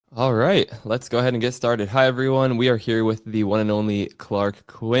All right, let's go ahead and get started. Hi, everyone. We are here with the one and only Clark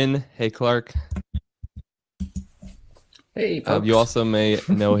Quinn. Hey, Clark. Hey, You folks. also may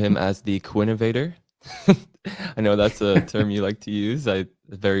know him as the Quinnovator. I know that's a term you like to use.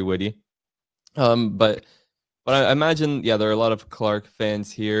 Very witty. But I imagine, yeah, there are a lot of Clark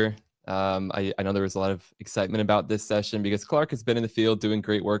fans here. I know there was a lot of excitement about this session because Clark has been in the field doing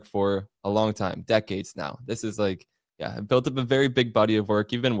great work for a long time, decades now. This is like, yeah, built up a very big body of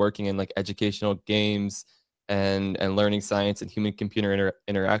work. You've been working in like educational games and learning science and human computer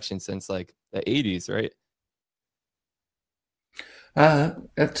interaction since like the 80s, right?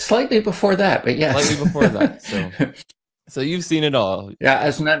 It's slightly before that, but Slightly yes. before that. So you've seen it all Yeah,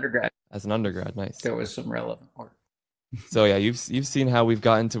 as an undergrad, as an undergrad. Nice. there was some relevant work. So yeah, you've seen how we've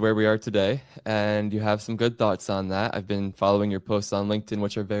gotten to where we are today, and you have some good thoughts on that. I've been following your posts on LinkedIn,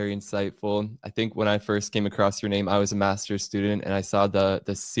 which are very insightful. I think when I first came across your name, I was a master's student, and I saw the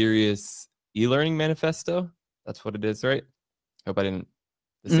serious e-learning manifesto. That's what it is, right? Hope I didn't.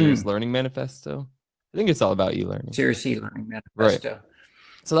 The serious Mm, learning manifesto. I think it's all about e-learning, Serious eLearning right? Manifesto.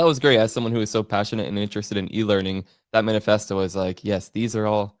 So that was great. As someone who is so passionate and interested in e-learning, that manifesto was like, yes, these are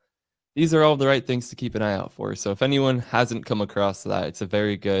all the right things to keep an eye out for. So if anyone hasn't come across that, it's a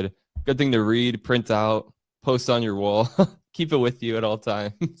very good thing to read, print out, post on your wall, keep it with you at all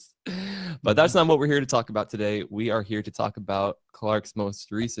times. But that's not what we're here to talk about today. We are here to talk about Clark's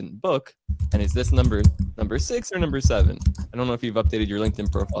most recent book. And is this number 6 or number 7? I don't know if you've updated your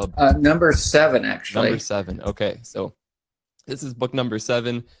LinkedIn profile. Number 7, Number actually. 7. Okay. So this is book number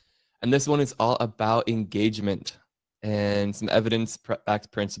 7. And this one is all about engagement and some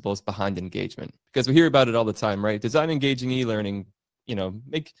evidence-backed principles behind engagement. Because we hear about it all the time, right? Design engaging e-learning,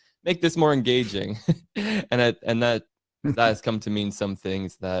 make this more engaging. and that has come to mean some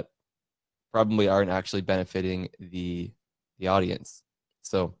things that probably aren't actually benefiting the audience.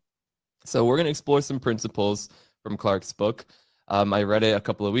 So we're going to explore some principles from Clark's book. I read it a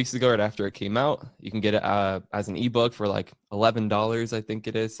couple of weeks ago, right after it came out. You can get it as an ebook for like $11, I think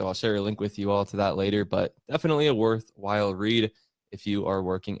it is. So I'll share a link with you all to that later. But definitely a worthwhile read if you are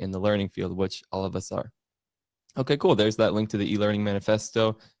working in the learning field, which all of us are. Okay, cool. There's that link to the e-learning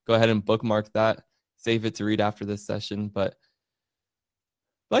manifesto. Go ahead and bookmark that. Save it to read after this session. But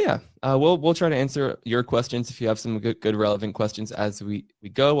yeah, we'll try to answer your questions if you have some good relevant questions as we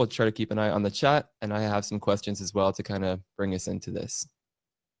go. We'll try to keep an eye on the chat, and I have some questions as well to kind of bring us into this.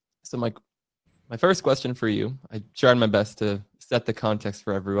 So my first question for you, I tried my best to set the context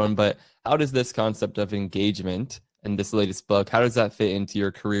for everyone, but how does this concept of engagement and this latest book, how does that fit into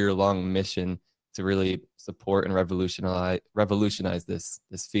your career-long mission to really support and revolutionize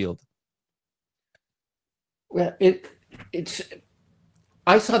this field? Well, it's.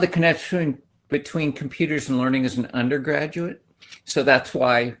 I saw the connection between computers and learning as an undergraduate, so that's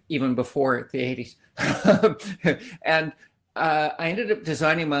why even before the 80s, and I ended up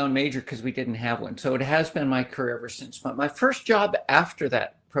designing my own major because we didn't have one. So it has been my career ever since. But my first job after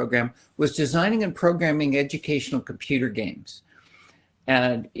that program was designing and programming educational computer games.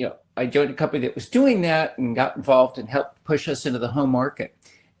 And I joined a company that was doing that and got involved and helped push us into the home market.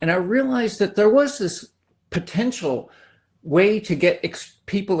 And I realized that there was this potential way to get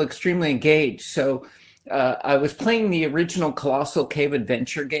people extremely engaged. So I was playing the original Colossal Cave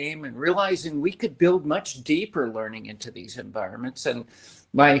Adventure game and realizing we could build much deeper learning into these environments. And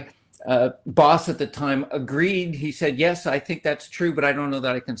my boss at the time agreed. He said, yes, I think that's true, but I don't know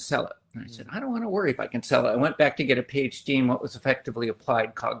that I can sell it. And I said, I don't want to worry if I can sell it. I went back to get a PhD in what was effectively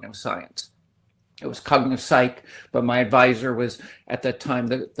applied cognitive science. It was cognitive psych, but my advisor was at that time,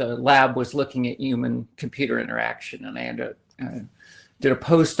 the lab was looking at human computer interaction. And I did a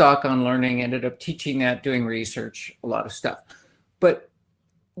postdoc on learning, ended up teaching that, doing research, a lot of stuff. But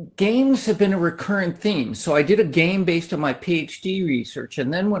games have been a recurrent theme. So I did a game based on my PhD research.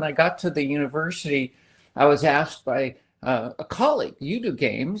 And then when I got to the university, I was asked by a colleague, you do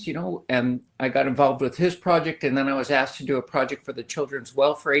games, and I got involved with his project. And then I was asked to do a project for the Children's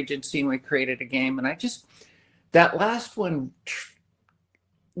Welfare Agency, and we created a game. And that last one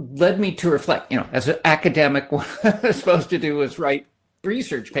led me to reflect, as an academic, what I was supposed to do was write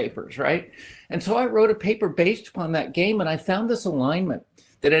research papers, right? And so I wrote a paper based upon that game, and I found this alignment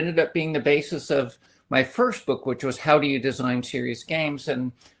that ended up being the basis of my first book, which was How Do You Design Serious Games?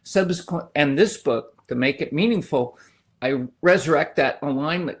 And this book, To Make It Meaningful, I resurrect that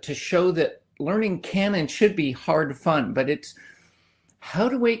alignment to show that learning can and should be hard fun, but it's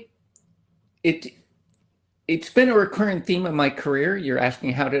it's been a recurrent theme of my career. You're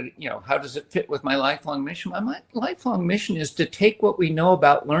asking how does it fit with my lifelong mission? My lifelong mission is to take what we know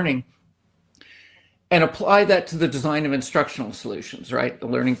about learning and apply that to the design of instructional solutions, right? The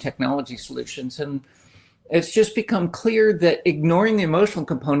learning technology solutions. And it's just become clear that ignoring the emotional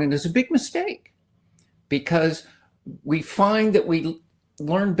component is a big mistake, because we find that we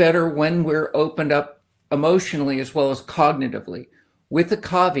learn better when we're opened up emotionally as well as cognitively. With a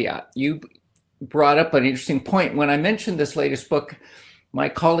caveat, you brought up an interesting point. When I mentioned this latest book, my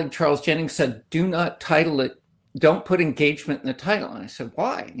colleague Charles Jennings said, do not title it, don't put engagement in the title. And I said,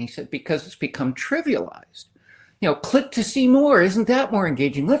 why? And he said, because it's become trivialized. You know, click to see more. Isn't that more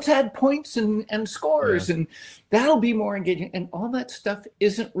engaging? Let's add points and scores, and that'll be more engaging. And all that stuff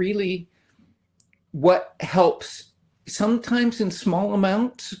isn't really what helps, sometimes in small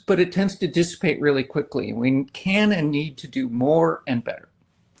amounts, but it tends to dissipate really quickly. We can and need to do more and better.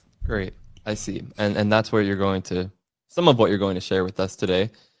 Great. I see. And that's where you're going to, some of what you're going to share with us today.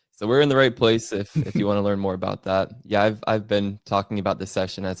 So we're in the right place if you want to learn more about that. Yeah, I've been talking about this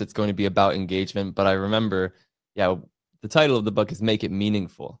session as it's going to be about engagement, but I remember, the title of the book is Make It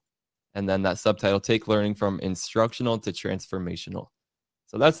Meaningful. And then that subtitle, Take Learning from Instructional to Transformational.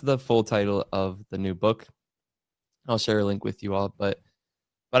 So that's the full title of the new book. I'll share a link with you all, but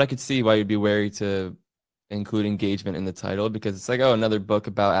I could see why you'd be wary to include engagement in the title, because it's like, oh, another book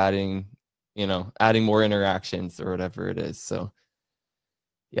about adding more interactions or whatever it is. So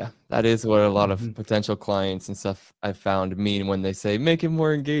yeah, that is what a lot of potential clients and stuff I've found mean when they say, make it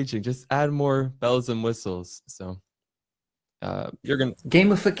more engaging, just add more bells and whistles. So you're going to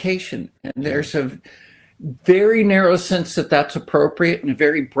gamification. And there's a very narrow sense that that's appropriate, and a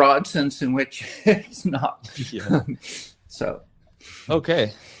very broad sense in which it's not. So,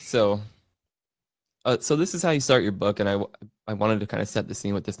 okay. So this is how you start your book. And I wanted to kind of set the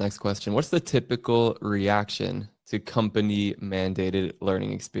scene with this next question. What's the typical reaction to company mandated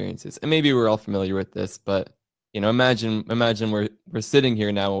learning experiences? And maybe we're all familiar with this, but imagine we're sitting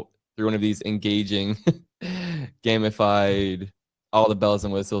here now through one of these engaging, gamified, all the bells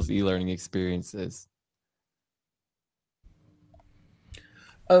and whistles e-learning experiences.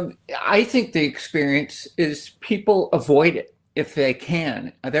 I think the experience is people avoid it if they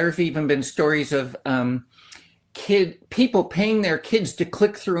can. There have even been stories of people paying their kids to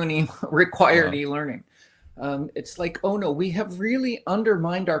click through any required e-learning. It's like, oh no, we have really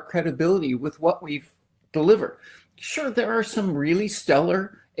undermined our credibility with what we've delivered. Sure, there are some really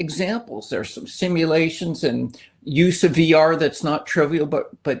stellar examples. There's some simulations and use of VR that's not trivial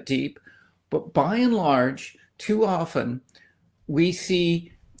but deep. But by and large, too often, we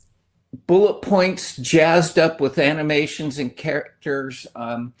see bullet points jazzed up with animations and characters.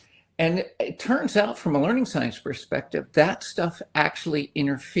 And it turns out, from a learning science perspective, that stuff actually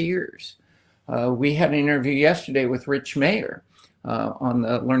interferes. We had an interview yesterday with Rich Mayer on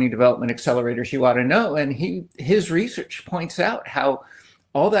the Learning Development Accelerators You Ought to Know, and his research points out how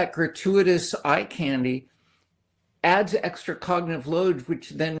all that gratuitous eye candy adds extra cognitive load,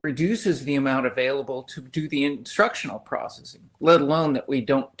 which then reduces the amount available to do the instructional processing, let alone that we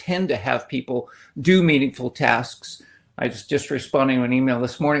don't tend to have people do meaningful tasks. I was just responding to an email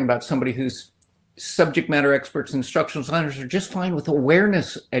this morning about somebody whose subject matter experts and instructional designers are just fine with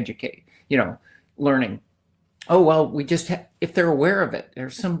awareness learning. Oh, well, we just if they're aware of it,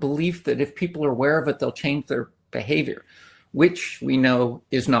 there's some belief that if people are aware of it, they'll change their behavior, which we know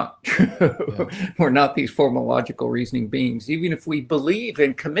is not true. Yeah. We're not these formal logical reasoning beings. Even if we believe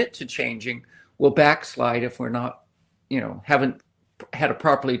and commit to changing, we'll backslide if we're not, haven't had a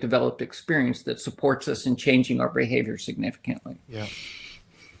properly developed experience that supports us in changing our behavior significantly. Yeah.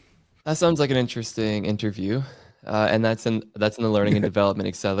 That sounds like an interesting interview. And that's in the Learning and Development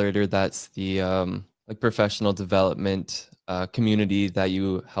Accelerator. That's the professional development community that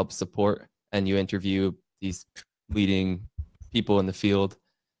you help support, and you interview these leading people in the field.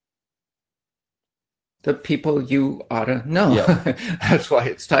 The people you ought to know. Yeah. That's why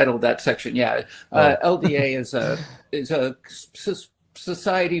it's titled that section. Yeah. LDA is a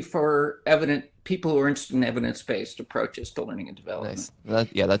society for people who are interested in evidence-based approaches to learning and development. Nice.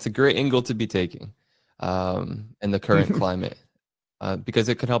 That's a great angle to be taking in the current climate, because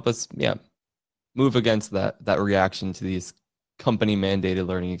it could help us, move against that reaction to these company mandated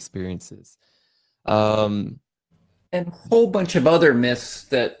learning experiences. And a whole bunch of other myths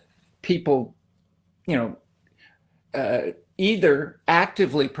that people, either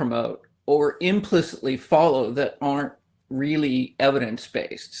actively promote or implicitly follow that aren't really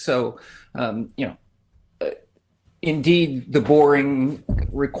evidence-based. So, indeed, the boring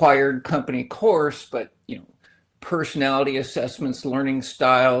required company course, but, personality assessments, learning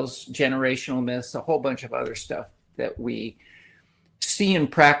styles, generational myths, a whole bunch of other stuff that we see in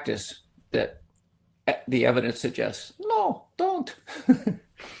practice that the evidence suggests, no, don't.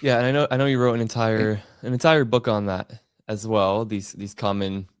 Yeah, and I know you wrote an entire book on that as well. These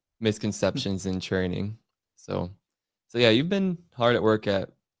common misconceptions in training. So yeah, you've been hard at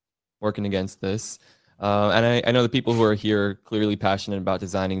working against this. And I know the people who are here are clearly passionate about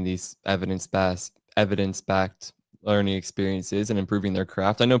designing these evidence-backed learning experiences and improving their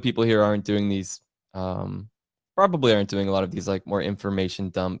craft. I know people here aren't doing these, probably aren't doing a lot of these like more information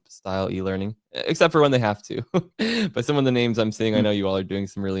dump style e-learning, except for when they have to. But some of the names I'm seeing, I know you all are doing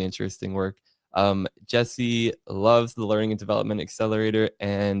some really interesting work. Jesse loves the Learning and Development Accelerator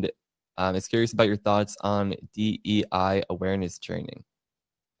and is curious about your thoughts on DEI awareness training.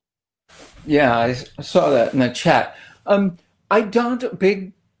 Yeah, I saw that in the chat. I'm not a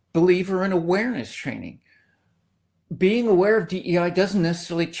big believer in awareness training. Being aware of DEI doesn't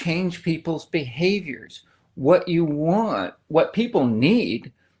necessarily change people's behaviors. What you want, what people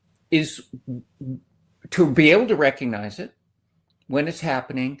need, is to be able to recognize it when it's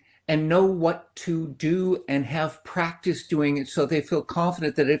happening and know what to do and have practice doing it so they feel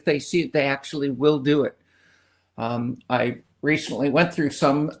confident that if they see it, they actually will do it. I recently went through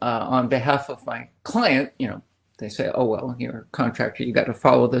some on behalf of my client. They say, oh, well, you're a contractor, you got to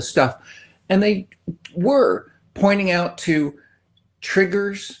follow this stuff. And they were pointing out to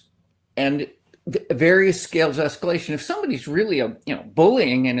triggers and various scales of escalation. If somebody's really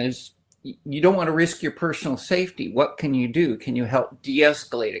bullying and you don't want to risk your personal safety, what can you do? Can you help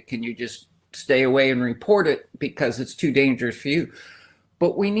de-escalate it? Can you just stay away and report it because it's too dangerous for you?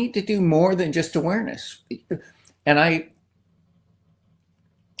 But we need to do more than just awareness. And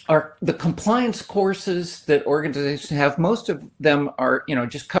the compliance courses that organizations have, most of them are,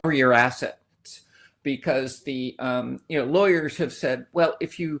 just cover your assets, because the lawyers have said, well,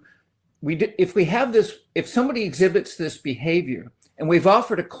 if we have this, if somebody exhibits this behavior and we've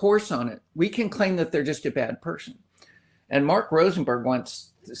offered a course on it, we can claim that they're just a bad person. And Mark Rosenberg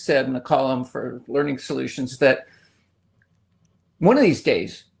once said in a column for Learning Solutions that one of these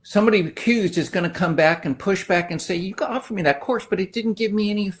days, somebody accused is going to come back and push back and say, you offered me that course, but it didn't give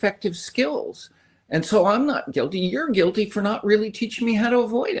me any effective skills. And so I'm not guilty. You're guilty for not really teaching me how to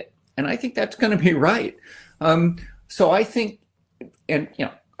avoid it. And I think that's going to be right. So I think, and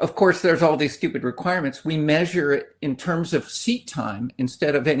of course, there's all these stupid requirements. We measure it in terms of seat time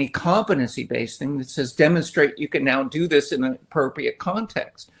instead of any competency-based thing that says demonstrate you can now do this in an appropriate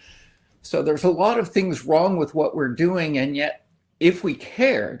context. So there's a lot of things wrong with what we're doing, and yet if we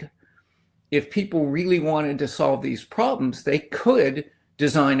cared, if people really wanted to solve these problems, they could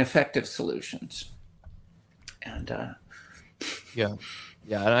design effective solutions. And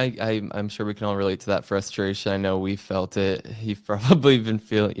Yeah, and I'm sure we can all relate to that frustration. I know we felt it. You've probably been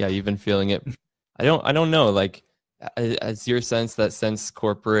feeling. Yeah, you've been feeling it. I don't know. Like, as your sense that since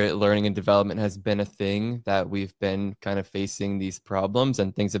corporate learning and development has been a thing that we've been kind of facing these problems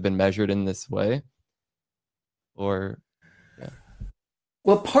and things have been measured in this way, or yeah.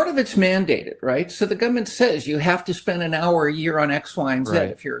 Well, part of it's mandated, right? So the government says you have to spend an hour a year on X, Y, and Z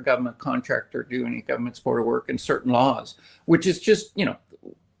if you're a government contractor, do any government supported work in certain laws, which is just,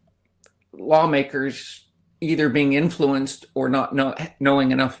 lawmakers either being influenced or not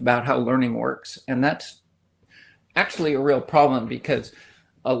knowing enough about how learning works. And that's actually a real problem, because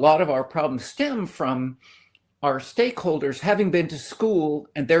a lot of our problems stem from our stakeholders having been to school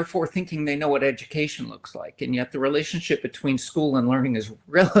and therefore thinking they know what education looks like. And yet the relationship between school and learning is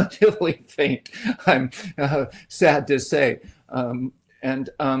relatively faint, I'm sad to say.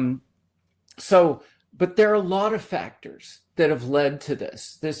 But there are a lot of factors that have led to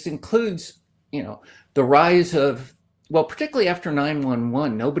this. This includes, the rise of, well, particularly after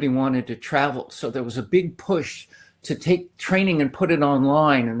 9/11, nobody wanted to travel. So there was a big push to take training and put it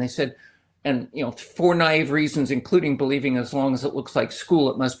online. And they said, and for naive reasons, including believing as long as it looks like school,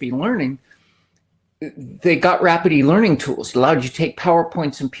 it must be learning, they got rapid e-learning tools, allowed you to take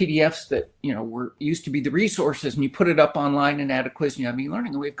PowerPoints and PDFs that were used to be the resources, and you put it up online and add a quiz and you have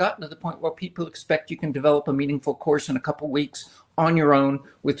e-learning. And we've gotten to the point where people expect you can develop a meaningful course in a couple of weeks on your own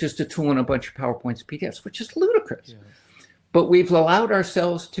with just a tool and a bunch of PowerPoints and PDFs, which is ludicrous. Yeah. But we've allowed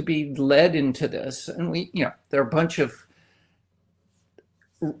ourselves to be led into this, and there are a bunch of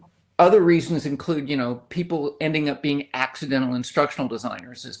other reasons include, people ending up being accidental instructional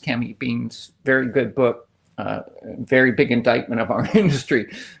designers, as Cami Bean's very good book, very big indictment of our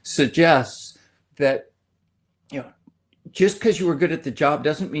industry, suggests that, just because you were good at the job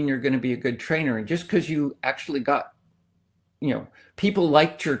doesn't mean you're going to be a good trainer. And just because you actually got, people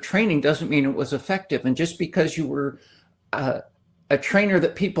liked your training doesn't mean it was effective. And just because you were a trainer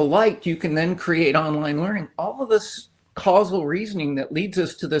that people liked, you can then create online learning. All of this causal reasoning that leads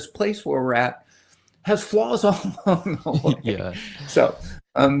us to this place where we're at has flaws all along the way. Yeah. So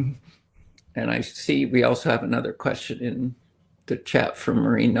Um, and I see we also have another question in the chat from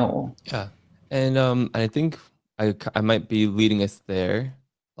Marie Noel. Yeah. And I think I might be leading us there,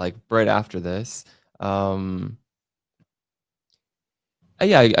 like right after this. Yeah,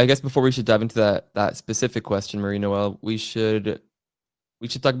 I guess before we should dive into that specific question, Marie Noel, we should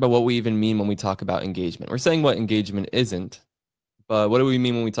talk about what we even mean when we talk about engagement. We're saying what engagement isn't, but what do we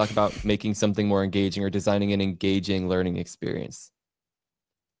mean when we talk about making something more engaging or designing an engaging learning experience?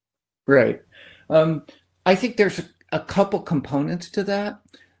 Right. I think there's a couple components to that.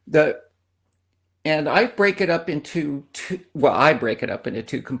 And I break it up into I break it up into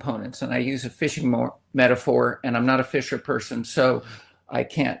two components, and I use a fishing metaphor, and I'm not a fisher person, so I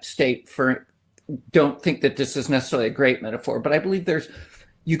can't don't think that this is necessarily a great metaphor, but I believe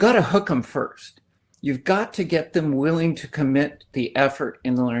you got to hook them first. You've got to get them willing to commit the effort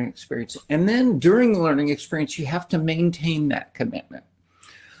in the learning experience. And then during the learning experience, you have to maintain that commitment.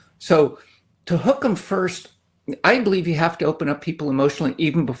 So to hook them first, I believe you have to open up people emotionally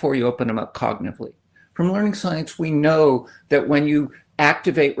even before you open them up cognitively. From learning science, we know that when you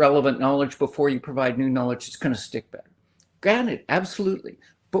activate relevant knowledge before you provide new knowledge, it's going to stick better. Granted, absolutely.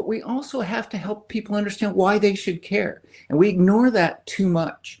 But we also have to help people understand why they should care. And we ignore that too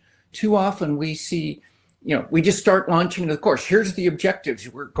much. Too often we see, we just start launching the course. Here's the objectives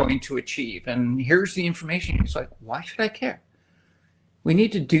we're going to achieve. And here's the information. It's like, why should I care? We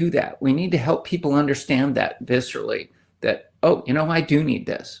need to do that. We need to help people understand that viscerally, that, oh, I do need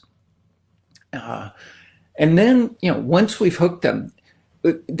this. And then, once we've hooked them,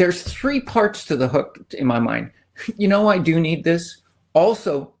 there's three parts to the hook in my mind. I do need this.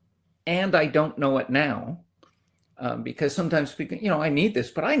 Also, and I don't know it now, because sometimes people, I need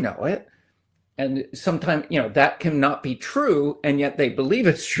this, but I know it. And sometimes, that cannot be true, and yet they believe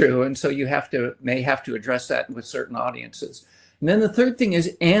it's true. And so you may have to address that with certain audiences. And then the third thing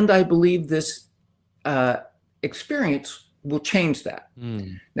is, and I believe this experience will change that.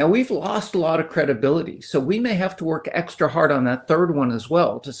 Now, we've lost a lot of credibility, so we may have to work extra hard on that third one as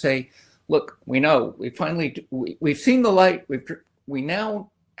well to say, look, we know, we've seen the light, we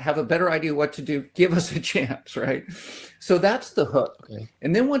now have a better idea what to do, give us a chance, right? So that's the hook. Okay.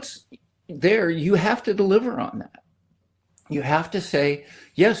 And then once there, you have to deliver on that. You have to say,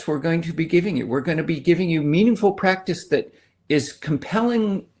 yes, we're going to be giving you meaningful practice that is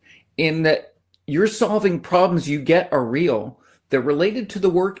compelling in that you're solving problems you get are real, they're related to the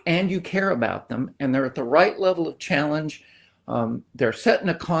work and you care about them, and they're at the right level of challenge. They're set in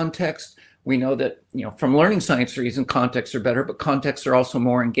a context. We know that, from learning science reasons, contexts are better, but contexts are also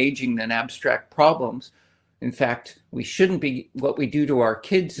more engaging than abstract problems. In fact, we shouldn't be what we do to our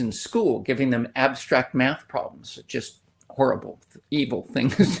kids in school, giving them abstract math problems. Just horrible, evil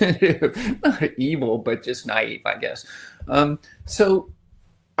things to do. Not evil, but just naive, I guess. So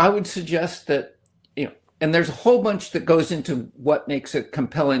I would suggest that, and there's a whole bunch that goes into what makes a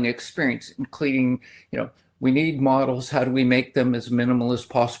compelling experience, including, we need models. How do we make them as minimal as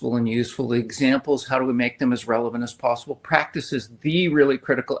possible and useful? Examples, how do we make them as relevant as possible? Practice is the really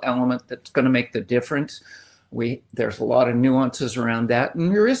critical element that's going to make the difference. There's a lot of nuances around that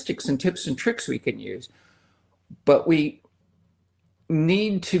and heuristics and tips and tricks we can use. But we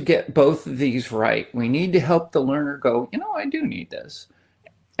need to get both of these right. We need to help the learner go, I do need this,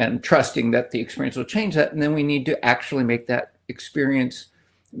 and trusting that the experience will change that. And then we need to actually make that experience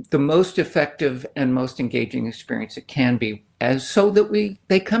the most effective and most engaging experience it can be, so that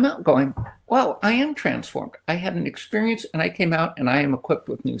they come out going, wow, I am transformed. I had an experience and I came out and I am equipped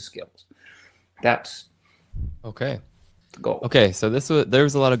with new skills. That's okay. The goal. Okay, so there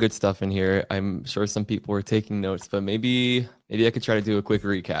was a lot of good stuff in here. I'm sure some people were taking notes, but maybe I could try to do a quick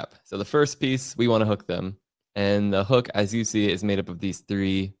recap. So the first piece, we want to hook them, and the hook, as you see it, is made up of these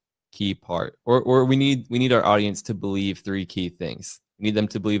three key parts, or we need our audience to believe three key things. We need them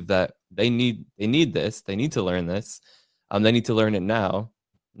to believe that they need this, they need to learn this, they need to learn it now,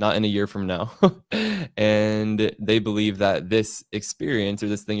 not in a year from now, and they believe that this experience or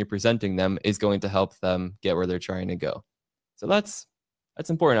this thing you're presenting them is going to help them get where they're trying to go. So that's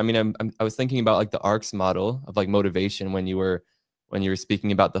important. I mean, I was thinking about like the ARCS model of like motivation when you were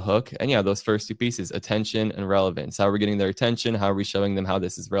speaking about the hook, and yeah, those first two pieces, attention and relevance. How are we getting their attention? How are we showing them how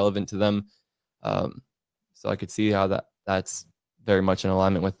this is relevant to them? So I could see how that's very much in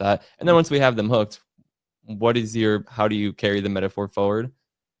alignment with that. And then once we have them hooked, how do you carry the metaphor forward?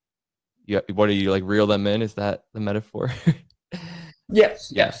 What do you like, reel them in? Is that the metaphor?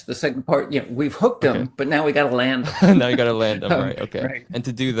 Yes. The second part, we've hooked them, but now we got to land them. Now you got to land them, right? Okay. Right. And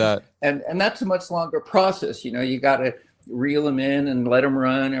to do that, and that's a much longer process. You got to reel them in and let them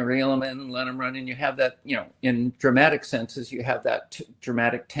run, or reel them in and let them run. And you have that, in dramatic senses, you have that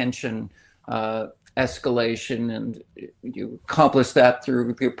dramatic tension, escalation, and you accomplish that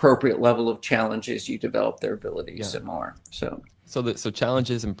through the appropriate level of challenges. You develop their abilities and more. So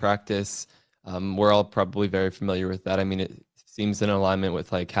challenges and practice, we're all probably very familiar with that. I mean, it seems in alignment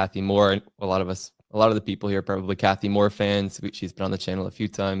with like Kathy Moore, and a lot of the people here are probably Kathy Moore fans. She's been on the channel a few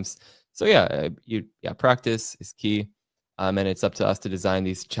times. So practice is key. And it's up to us to design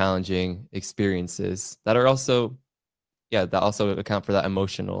these challenging experiences that are also, that also account for that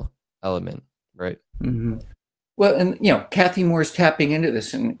emotional element, right? Mm-hmm. Well, and Kathy Moore's tapping into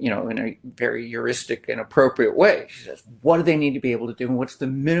this in a very heuristic and appropriate way. She says, what do they need to be able to do, and what's the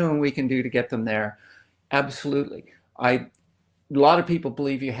minimum we can do to get them there? Absolutely. A lot of people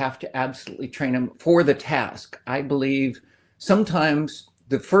believe you have to absolutely train them for the task. I believe sometimes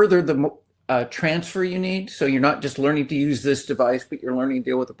the further the transfer you need, so you're not just learning to use this device, but you're learning to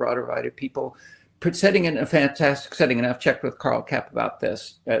deal with a broader variety of people. Setting in a fantastic setting, and I've checked with Carl Kapp about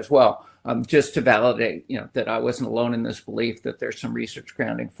this as well, just to validate, that I wasn't alone in this belief, that there's some research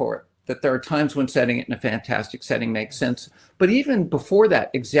grounding for it, that there are times when setting it in a fantastic setting makes sense. But even before that,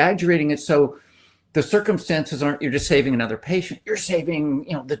 exaggerating it so the circumstances aren't, you're just saving another patient, you're saving,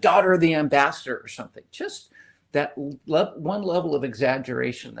 the daughter of the ambassador or something. Just that one level of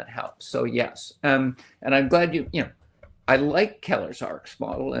exaggeration that helps. So yes, and I'm glad I like Keller's ARCS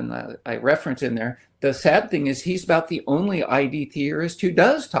model, and I reference in there. The sad thing is he's about the only ID theorist who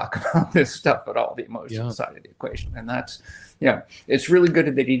does talk about this stuff at all, the emotional side of the equation. And that's, it's really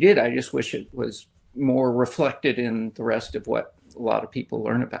good that he did. I just wish it was more reflected in the rest of what a lot of people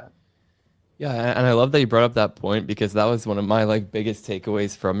learn about. Yeah, and I love that you brought up that point, because that was one of my biggest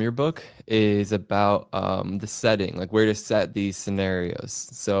takeaways from your book, is about the setting, like where to set these scenarios.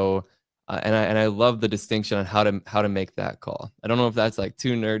 So and I love the distinction on how to make that call. I don't know if that's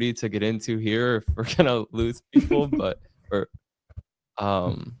too nerdy to get into here, or if we're gonna lose people, but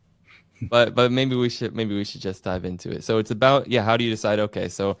maybe we should just dive into it. So it's about, how do you decide? Okay,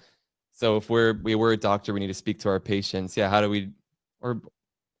 so if we were a doctor, we need to speak to our patients. How do we, or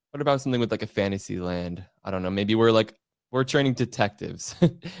what about something with a fantasy land? I don't know. Maybe we're training detectives.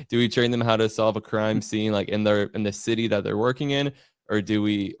 Do we train them how to solve a crime scene in the city that they're working in, or do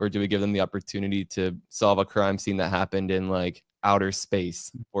we give them the opportunity to solve a crime scene that happened in outer space,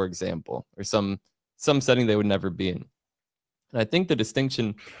 for example, or some setting they would never be in? And I think the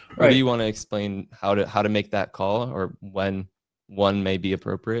distinction. Right. Do you want to explain how to make that call, or when one may be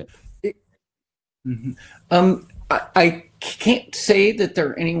appropriate? I can't say that there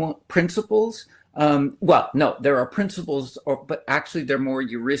are any principles. Well, no, there are principles, but actually they're more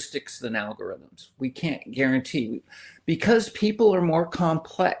heuristics than algorithms. We can't guarantee, because people are more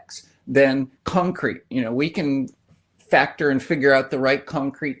complex than concrete. We can factor and figure out the right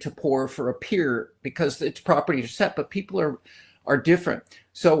concrete to pour for a pier because its properties are set, but people are different.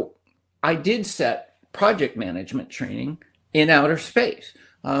 So I did set project management training in outer space.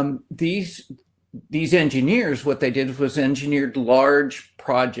 These engineers, what they did was engineered large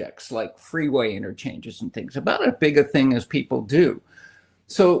projects like freeway interchanges and things, about as big a thing as people do.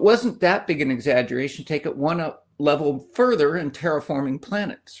 So it wasn't that big an exaggeration. Take it one level further in terraforming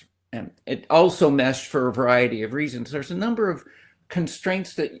planets. And it also meshed for a variety of reasons. There's a number of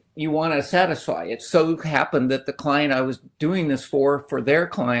constraints that you want to satisfy. It so happened that the client I was doing this for their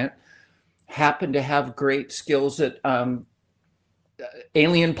client, happened to have great skills at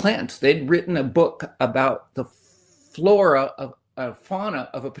alien plants. They'd written a book about the flora of fauna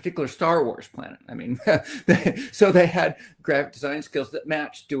of a particular Star Wars planet. I mean, so they had graphic design skills that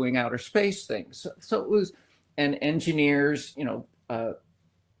matched doing outer space things. So it was, and engineers,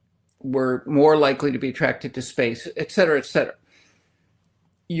 were more likely to be attracted to space, et cetera, et cetera.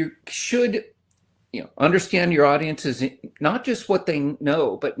 You should, understand your audience is not just what they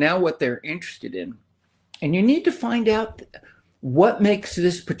know, but now what they're interested in. And you need to find out what makes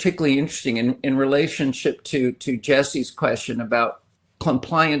this particularly interesting in relationship to Jesse's question about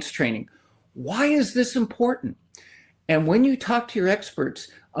compliance training. Why is this important? And when you talk to your experts,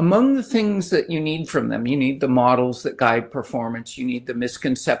 among the things that you need from them, you need the models that guide performance, you need the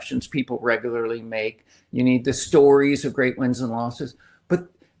misconceptions people regularly make, you need the stories of great wins and losses. But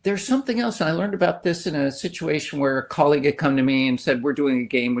there's something else, and I learned about this in a situation where a colleague had come to me and said, we're doing a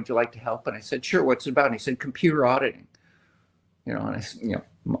game, would you like to help? And I said, sure, what's it about? And he said, computer auditing. And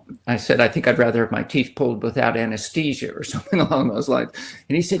I said, I think I'd rather have my teeth pulled without anesthesia or something along those lines.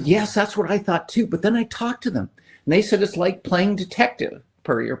 And he said, yes, that's what I thought too. But then I talked to them and they said, it's like playing detective,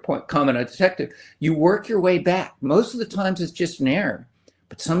 per your comment on detective. You work your way back. Most of the times it's just an error,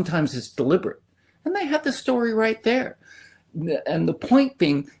 but sometimes it's deliberate. And they had the story right there. And the point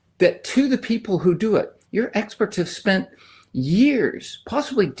being that to the people who do it, your experts have spent years,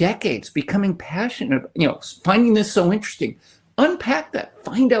 possibly decades, becoming passionate, finding this so interesting. Unpack that,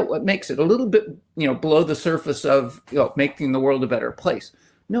 find out what makes it a little bit, below the surface of, making the world a better place.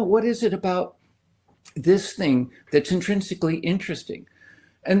 No, what is it about this thing that's intrinsically interesting?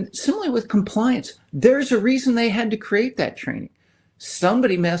 And similarly with compliance, there's a reason they had to create that training.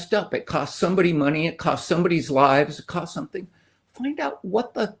 Somebody messed up. It cost somebody money. It cost somebody's lives. It cost something. Find out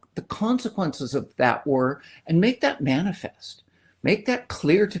what the consequences of that were and make that manifest. Make that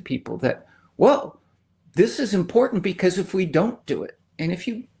clear to people that, whoa, this is important, because if we don't do it, and if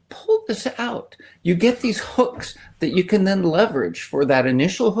you pull this out, you get these hooks that you can then leverage for that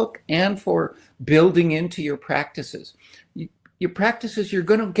initial hook and for building into your practices. Your practices, you're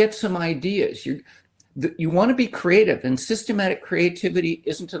going to get some ideas. You want to be creative, and systematic creativity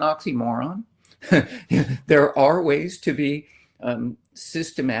isn't an oxymoron. There are ways to be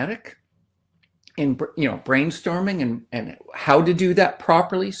systematic in brainstorming and how to do that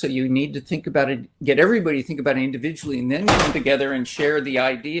properly. So you need to think about it, get everybody to think about it individually, and then come together and share the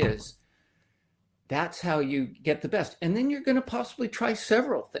ideas. That's how you get the best. And then you're going to possibly try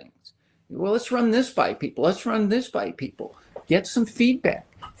several things. Well, let's run this by people. Let's run this by people. Get some feedback,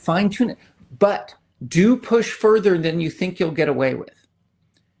 fine tune it, but do push further than you think you'll get away with.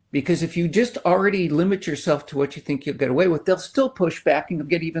 Because if you just already limit yourself to what you think you'll get away with, they'll still push back and you'll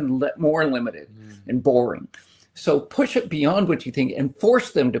get even more limited and boring. So push it beyond what you think and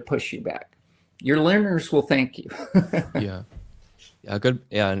force them to push you back. Your learners will thank you. Yeah. Yeah, good.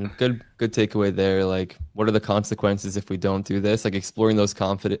 Yeah, and good takeaway there. Like, what are the consequences if we don't do this? Like, exploring those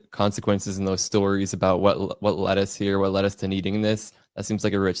consequences and those stories about what led us here, what led us to needing this. That seems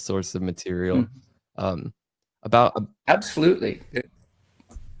like a rich source of material. Absolutely.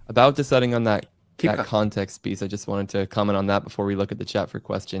 About deciding on that context piece, I just wanted to comment on that before we look at the chat for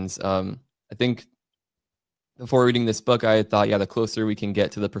questions. I think before reading this book, I thought, the closer we can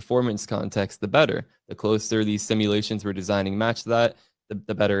get to the performance context, the better. The closer these simulations we're designing match that,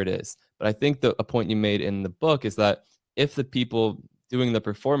 the better it is. But I think a point you made in the book is that if the people doing the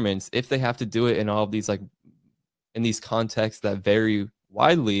performance, if they have to do it in all of these, like, in these contexts that vary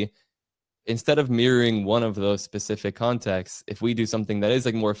widely, instead of mirroring one of those specific contexts, if we do something that is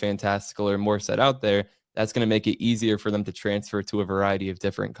like more fantastical or more set out there, that's going to make it easier for them to transfer to a variety of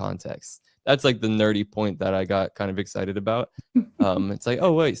different contexts. That's like the nerdy point that I got kind of excited about. It's like,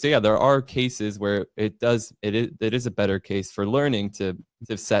 oh wait, so yeah, there are cases where it is a better case for learning to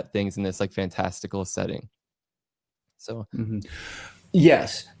set things in this like fantastical setting. So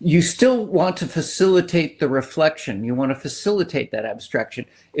yes, you still want to facilitate the reflection. You want to facilitate that abstraction.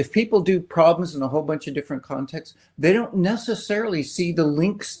 If people do problems in a whole bunch of different contexts, they don't necessarily see the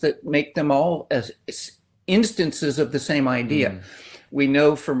links that make them all as instances of the same idea. We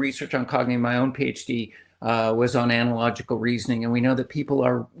know from research on cognitive, my own PhD was on analogical reasoning, and we know that people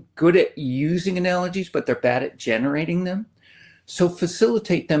are good at using analogies, but they're bad at generating them. So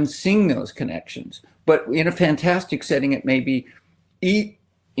facilitate them seeing those connections. But in a fantastic setting, it may be,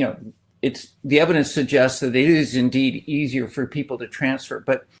 it's the evidence suggests that it is indeed easier for people to transfer,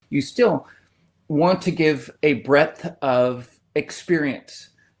 but you still want to give a breadth of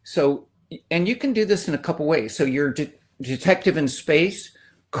experience. So, and you can do this in a couple ways. So your detective in space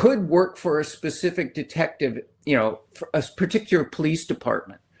could work for a specific detective, for a particular police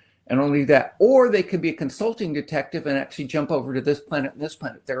department, and only that. Or they could be a consulting detective and actually jump over to this planet and this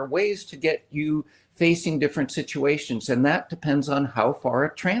planet. There are ways to get you facing different situations, and that depends on how far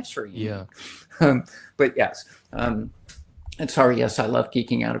a transfer you need. But yes, and sorry, yes, I love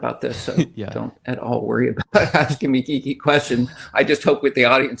geeking out about this, so don't at all worry about asking me geeky questions. I just hope with the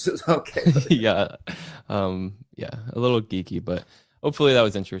audience is okay. A little geeky, but hopefully that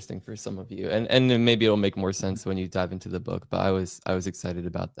was interesting for some of you, and maybe it'll make more sense when you dive into the book. But I was excited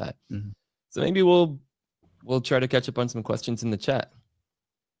about that. So maybe we'll try to catch up on some questions in the chat.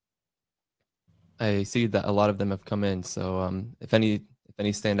 I see that a lot of them have come in. So if any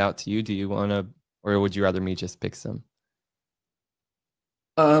stand out to you, do you want to, or would you rather me just pick some?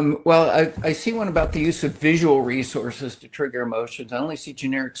 Well, I see one about the use of visual resources to trigger emotions. I only see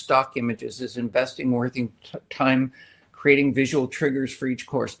generic stock images. Is investing worth time creating visual triggers for each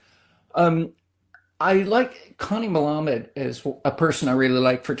course? I like Connie Malamed as a person I really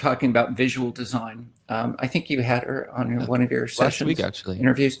like for talking about visual design. I think you had her on one of your sessions. Last week, actually.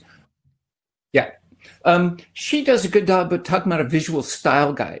 Interviews. Yeah. She does a good job of talking about a visual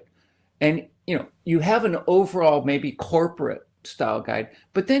style guide. And, you have an overall maybe corporate style guide,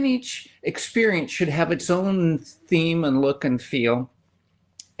 but then each experience should have its own theme and look and feel.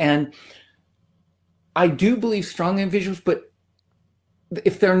 And I do believe strongly in visuals, but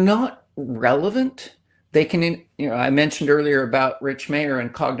if they're not relevant, they can, you know, I mentioned earlier about Rich Mayer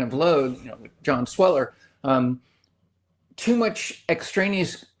and cognitive load, you know, with John Sweller. Too much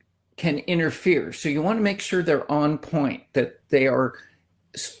extraneous can interfere. So you want to make sure they're on point, that they are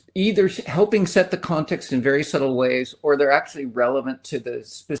either helping set the context in very subtle ways, or they're actually relevant to the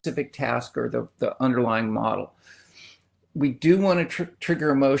specific task or the underlying model. We do want to trigger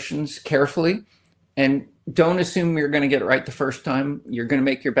emotions carefully, and don't assume you're going to get it right the first time. You're going to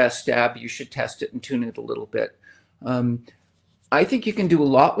make your best stab. You should test it and tune it a little bit. I think you can do a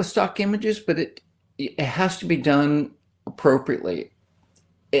lot with stock images, but it has to be done appropriately.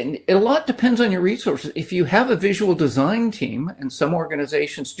 And a lot depends on your resources. If you have a visual design team, and some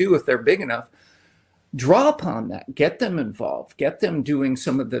organizations do if they're big enough, draw upon that, get them involved, get them doing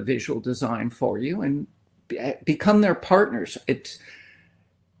some of the visual design for you, and become their partners. It's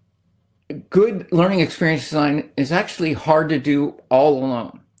good learning experience design is actually hard to do all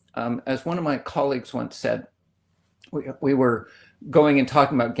alone. As one of my colleagues once said, we were going and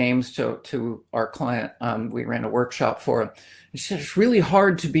talking about games to our client. We ran a workshop for him. He said, it's really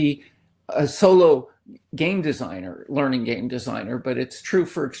hard to be a solo game designer, learning game designer, but it's true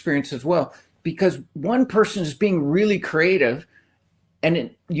for experience as well, because one person is being really creative,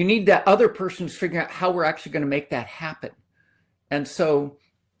 and you need that other person to figure out how we're actually going to make that happen. And so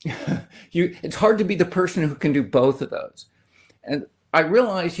it's hard to be the person who can do both of those. And I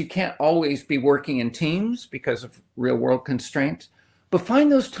realize you can't always be working in teams because of real world constraints, but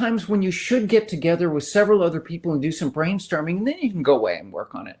find those times when you should get together with several other people and do some brainstorming, and then you can go away and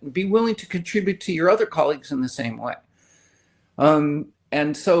work on it and be willing to contribute to your other colleagues in the same way.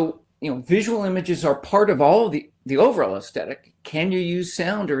 And so, you know, visual images are part of all of the overall aesthetic. Can you use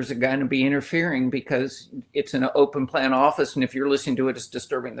sound, or is it going to be interfering because it's in an open plan office, and if you're listening to it, it's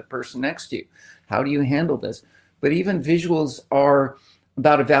disturbing the person next to you? How do you handle this? But even visuals are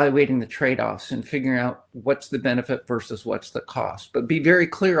about evaluating the trade-offs and figuring out what's the benefit versus what's the cost. But be very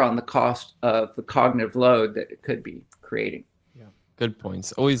clear on the cost of the cognitive load that it could be creating. Yeah, good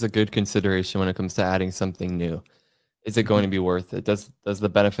points. Always a good consideration when it comes to adding something new. Is it going to be worth it? Does the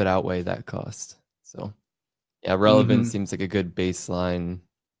benefit outweigh that cost? So yeah, relevance seems like a good baseline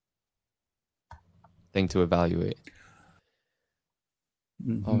thing to evaluate.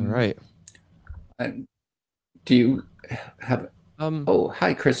 All right. Do you have... oh,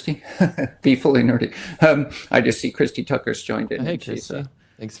 hi, Christy. Be fully nerdy. I just see Christy Tucker's joined in. Hey, Christy.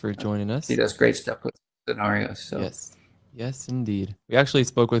 Thanks for joining us. She does great stuff with scenarios. So. Yes, indeed. We actually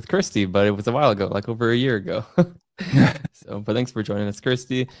spoke with Christy, but it was a while ago, like over a year ago. But thanks for joining us,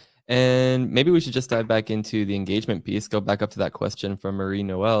 Christy. And maybe we should just dive back into the engagement piece, go back up to that question from Marie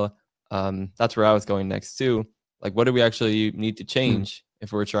Noel. That's where I was going next too. Like, what do we actually need to change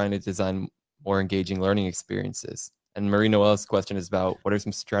if we're trying to design more engaging learning experiences? And Marie Noel's question is about what are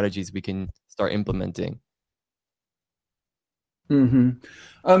some strategies we can start implementing? Well,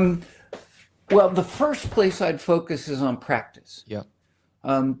 the first place I'd focus is on practice. Yeah.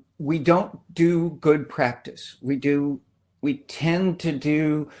 We don't do good practice. We tend to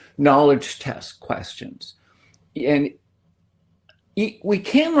do knowledge test questions. And we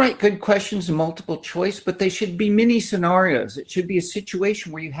can write good questions in multiple choice, but they should be mini scenarios. It should be a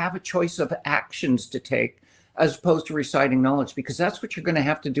situation where you have a choice of actions to take as opposed to reciting knowledge, because that's what you're going to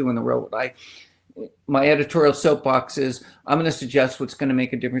have to do in the real world. My editorial soapbox is I'm going to suggest what's going to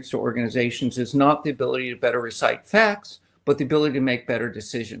make a difference to organizations is not the ability to better recite facts, but the ability to make better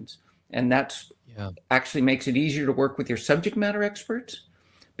decisions. And that's actually makes it easier to work with your subject matter experts,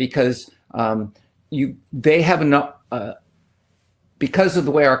 because they have enough, because of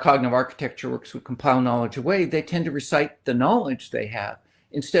the way our cognitive architecture works with compile knowledge away, they tend to recite the knowledge they have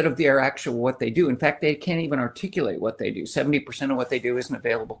instead of their actual what they do. In fact, they can't even articulate what they do. 70% of what they do isn't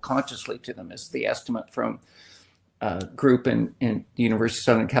available consciously to them, is the estimate from a group in the University of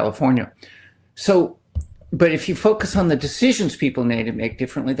Southern California. So, but if you focus on the decisions people need to make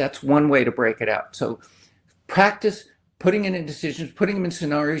differently, that's one way to break it out. So practice putting it in decisions, putting them in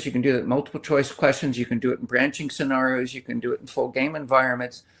scenarios. You can do it in multiple choice questions. You can do it in branching scenarios. You can do it in full game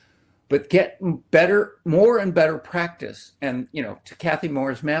environments. But get better, more and better practice. And, you know, to Kathy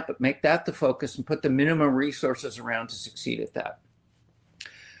Moore's map, but make that the focus and put the minimum resources around to succeed at that.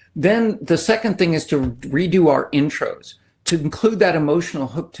 Then the second thing is to redo our intros, to include that emotional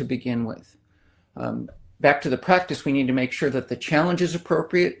hook to begin with. Back to the practice, we need to make sure that the challenge is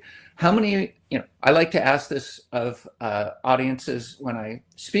appropriate. How many, you know, I like to ask this of audiences when I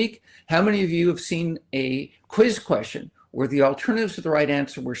speak, how many of you have seen a quiz question where the alternatives to the right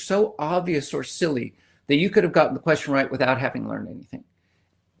answer were so obvious or silly that you could have gotten the question right without having learned anything?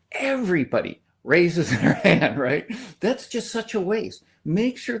 Everybody raises their hand, right? That's just such a waste.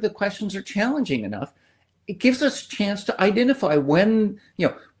 Make sure the questions are challenging enough. It gives us a chance to identify when,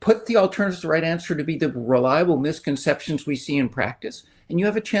 put the alternatives, the right answer to be the reliable misconceptions we see in practice, and you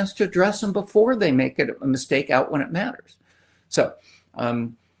have a chance to address them before they make it a mistake out when it matters. So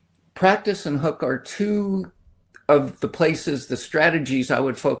practice and hook are two of the places, the strategies I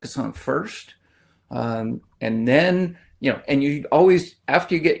would focus on first. And then, and you always,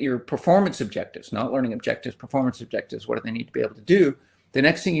 after you get your performance objectives, not learning objectives, performance objectives, what do they need to be able to do? The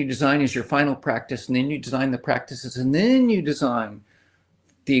next thing you design is your final practice, and then you design the practices, and then you design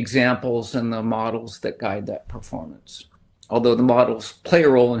the examples and the models that guide that performance. Although the models play a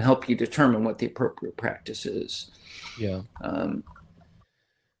role and help you determine what the appropriate practice is. Yeah.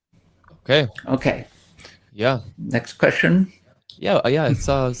 Okay. Yeah. Next question. Yeah. I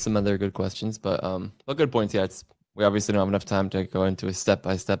saw some other good questions, but good points. Yeah, we obviously don't have enough time to go into a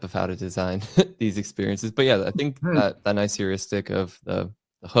step-by-step of how to design these experiences. But yeah, I think that nice heuristic of the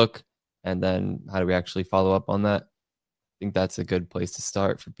hook, and then how do we actually follow up on that? I think that's a good place to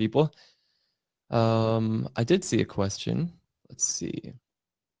start for people. I did see a question. Let's see.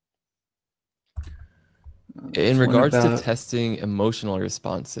 In regards to testing emotional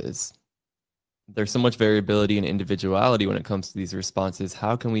responses, there's so much variability and individuality when it comes to these responses.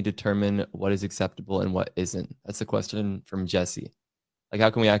 How can we determine what is acceptable and what isn't? That's a question from Jesse. Like, how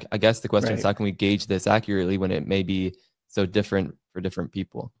can we, I guess the question is, how can we gauge this accurately when it may be so different for different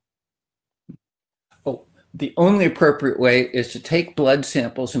people? Oh, the only appropriate way is to take blood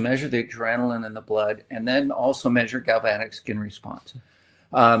samples and measure the adrenaline in the blood, and then also measure galvanic skin response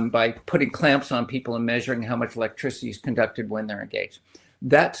by putting clamps on people and measuring how much electricity is conducted when they're engaged.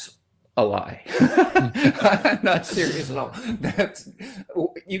 That's a lie. I'm not serious at all.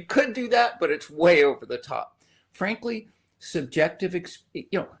 You could do that, but it's way over the top. Frankly, subjective,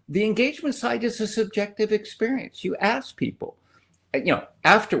 the engagement side is a subjective experience. You ask people,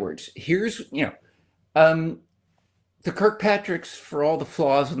 afterwards, here's, the Kirkpatricks for all the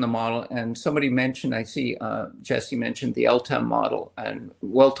flaws in the model, and somebody mentioned, I see Jesse mentioned the LTEM model, and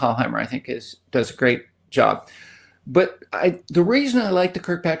Will Thalheimer, I think, does a great job. But the reason I like the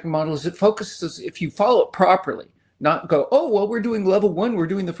Kirkpatrick model is it focuses, if you follow it properly, not go, oh, well, we're doing level 1, we're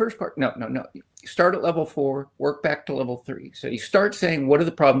doing the first part. No. You start at level 4, work back to level 3. So you start saying, what are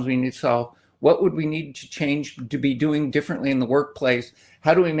the problems we need to solve? What would we need to change to be doing differently in the workplace?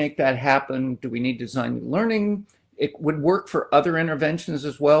 How do we make that happen? Do we need to design new learning? It would work for other interventions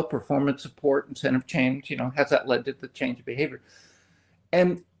as well, performance support, incentive change, has that led to the change of behavior?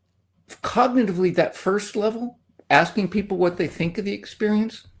 And cognitively, that first level, asking people what they think of the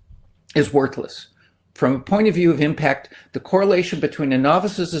experience, is worthless. From a point of view of impact, the correlation between a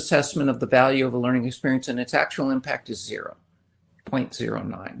novice's assessment of the value of a learning experience and its actual impact is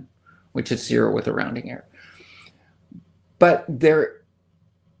 0.09, which is 0 with a rounding error. But their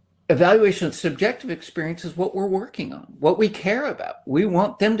evaluation of subjective experience is what we're working on, what we care about. We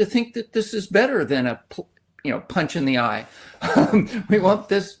want them to think that this is better than a punch in the eye. We want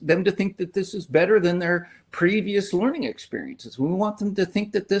them to think that this is better than their previous learning experiences. We want them to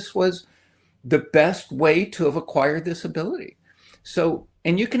think that this was the best way to have acquired this ability. So,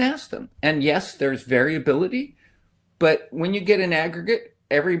 and you can ask them, and yes, there's variability, but when you get an aggregate,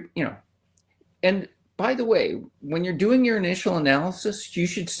 and by the way, when you're doing your initial analysis, you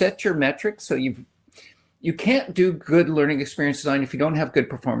should set your metrics so you can't do good learning experience design if you don't have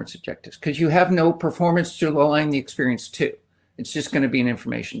good performance objectives, because you have no performance to align the experience to. It's just going to be an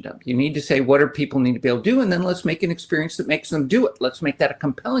information dump. You need to say, what do people need to be able to do? And then let's make an experience that makes them do it. Let's make that a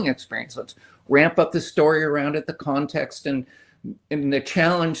compelling experience. Let's ramp up the story around it, the context and the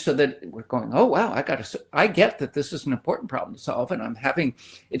challenge, so that we're going, oh, wow, I get that this is an important problem to solve. And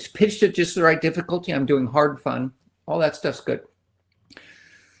it's pitched at just the right difficulty. I'm doing hard fun. All that stuff's good.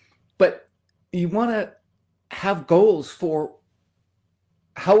 But you want to have goals for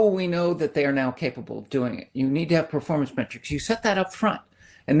how will we know that they are now capable of doing it. You need to have performance metrics. You set that up front.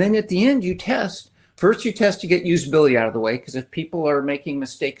 And then at the end, you test. First, you test to get usability out of the way, because if people are making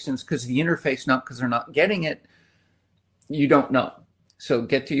mistakes and it's because of the interface, not because they're not getting it, you don't know. So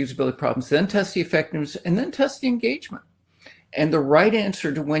get to usability problems, then test the effectiveness, and then test the engagement. And the right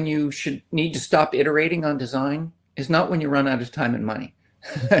answer to when you should need to stop iterating on design is not when you run out of time and money.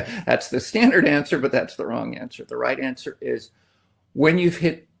 That's the standard answer, but that's the wrong answer. The right answer is when you've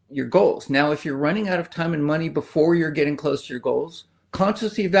hit your goals. Now, if you're running out of time and money before you're getting close to your goals,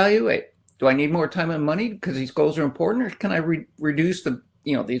 consciously evaluate. Do I need more time and money because these goals are important, or can I reduce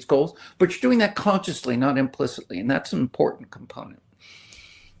these goals? But you're doing that consciously, not implicitly, and that's an important component.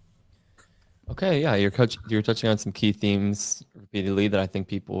 Okay, yeah, you're touching on some key themes repeatedly that I think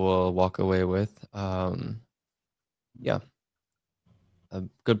people will walk away with. Yeah,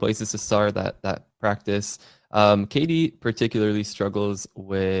 good places to start that practice. Katie particularly struggles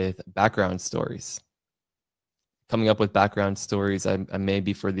with background stories. Coming up with background stories, I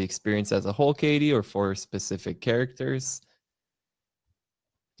maybe for the experience as a whole, Katie, or for specific characters.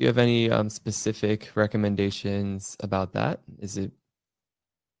 Do you have any specific recommendations about that? Is it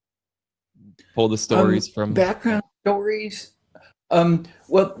pull the stories from background stories?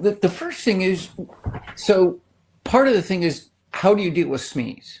 Well, the first thing is, so part of the thing is, how do you deal with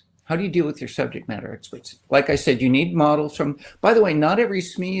SMEs? How do you deal with your subject matter experts? Like I said, you need models from, by the way, not every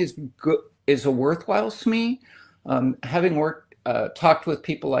SME is good, is a worthwhile SME. Having worked, talked with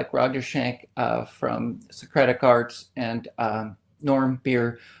people like Roger Schenck from Socratic Arts and Norm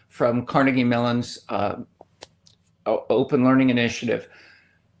Beer from Carnegie Mellon's Open Learning Initiative,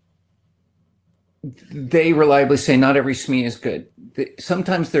 they reliably say not every SME is good.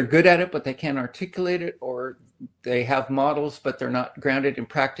 Sometimes they're good at it, but they can't articulate it, or they have models, but they're not grounded in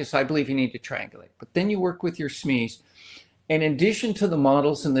practice. I believe you need to triangulate. But then you work with your SMEs. And in addition to the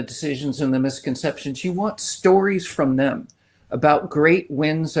models and the decisions and the misconceptions, you want stories from them about great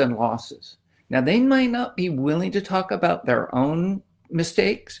wins and losses. Now, they might not be willing to talk about their own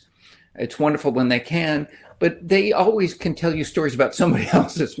mistakes. It's wonderful when they can, but they always can tell you stories about somebody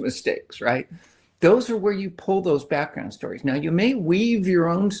else's mistakes, right? Those are where you pull those background stories. Now, you may weave your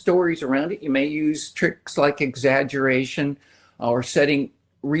own stories around it. You may use tricks like exaggeration or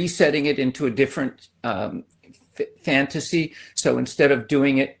resetting it into a different fantasy. So instead of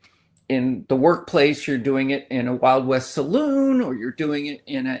doing it in the workplace, you're doing it in a Wild West saloon, or you're doing it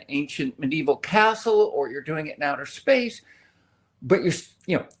in an ancient medieval castle, or you're doing it in outer space. But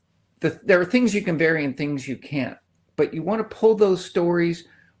there are things you can vary and things you can't. But you want to pull those stories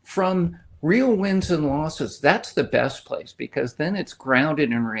from real wins and losses. That's the best place, because then it's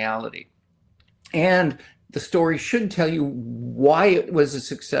grounded in reality. And the story should tell you why it was a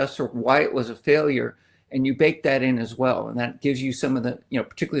success or why it was a failure. And you bake that in as well. And that gives you some of the,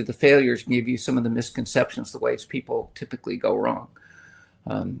 particularly the failures, give you some of the misconceptions, the ways people typically go wrong.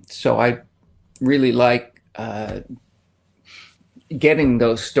 So I really like getting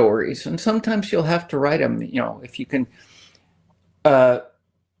those stories. And sometimes you'll have to write them, if you can.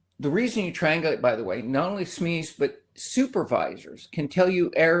 The reason you triangulate, by the way, not only SMEs, but supervisors can tell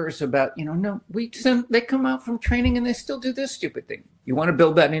you errors about, they come out from training and they still do this stupid thing. You want to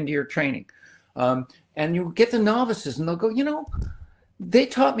build that into your training. And you get the novices and they'll go, they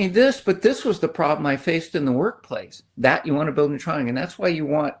taught me this, but this was the problem I faced in the workplace. That you want to build in triangulate. And that's why you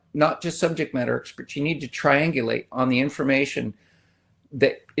want not just subject matter experts. You need to triangulate on the information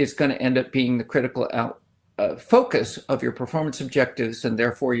that is going to end up being the critical focus of your performance objectives, and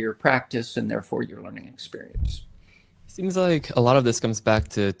therefore your practice, and therefore your learning experience. Seems like a lot of this comes back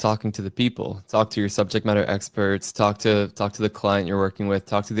to talking to the people. Talk to your subject matter experts, talk to the client you're working with,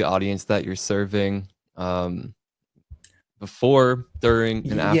 talk to the audience that you're serving, before,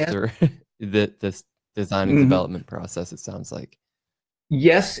 during, and after this design and development process, it sounds like.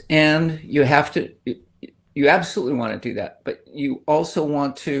 Yes, and you absolutely want to do that, but you also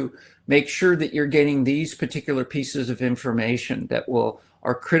want to make sure that you're getting these particular pieces of information that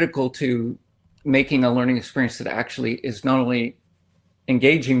are critical to making a learning experience that actually is not only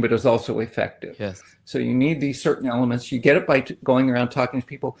engaging, but is also effective. Yes. So you need these certain elements. You get it by going around talking to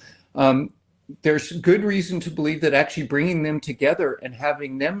people. There's good reason to believe that actually bringing them together and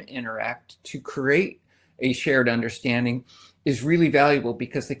having them interact to create a shared understanding is really valuable,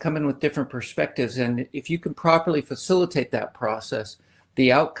 because they come in with different perspectives. And if you can properly facilitate that process,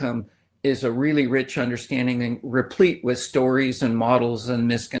 the outcome is a really rich understanding and replete with stories and models and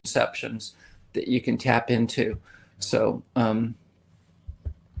misconceptions that you can tap into. So, and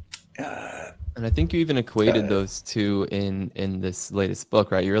I think you even equated those two in this latest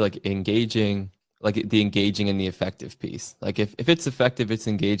book, right? You're like engaging, like the engaging and the effective piece. Like if it's effective, it's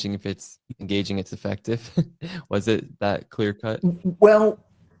engaging. If it's engaging, it's effective. Was it that clear cut? Well,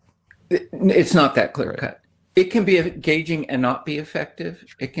 it's not that clear cut. It can be engaging and not be effective.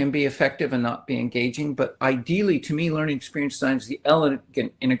 It can be effective and not be engaging. But ideally, to me, learning experience design is the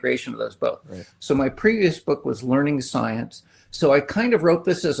elegant integration of those both. Right. So my previous book was Learning Science. So I kind of wrote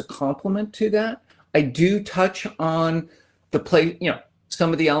this as a complement to that. I do touch on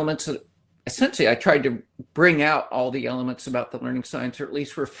some of the elements that essentially I tried to bring out all the elements about the learning science, or at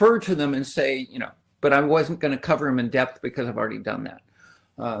least refer to them and say, but I wasn't going to cover them in depth because I've already done that.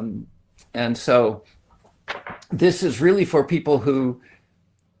 And so this is really for people who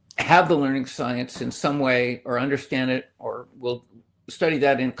have the learning science in some way, or understand it, or will study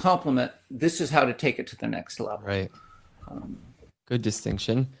that in complement. This is how to take it to the next level. Right. Good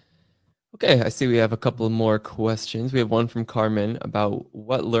distinction. Okay, I see we have a couple more questions. We have one from Carmen about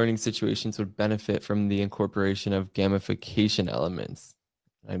what learning situations would benefit from the incorporation of gamification elements.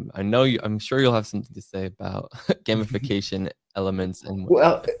 I know you. I'm sure you'll have something to say about gamification elements and.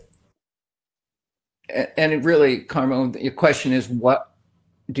 Well, and it really, Carmen, your question is, what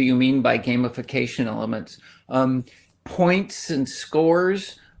do you mean by gamification elements? Points and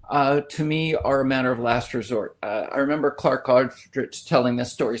scores, to me, are a matter of last resort. I remember Clark Quinn telling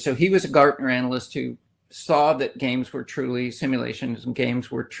this story. So he was a Gartner analyst who saw that games were truly simulations, and games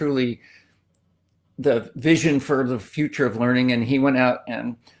were truly the vision for the future of learning. And he went out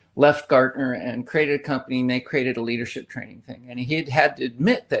and left Gartner and created a company, and they created a leadership training thing. And he had to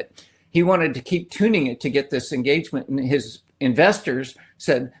admit that he wanted to keep tuning it to get this engagement. And his investors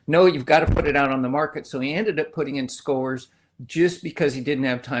said, no, you've got to put it out on the market. So he ended up putting in scores just because he didn't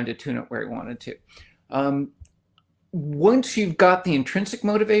have time to tune it where he wanted to. Once you've got the intrinsic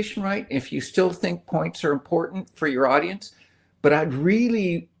motivation right, if you still think points are important for your audience, but I'd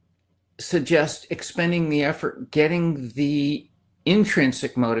really suggest expending the effort getting the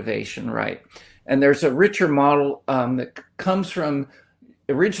intrinsic motivation right. And there's a richer model that comes from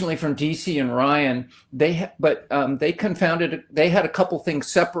originally from DC and Ryan. They confounded. They had a couple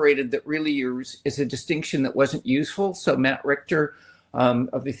things separated that really is a distinction that wasn't useful. So Matt Richter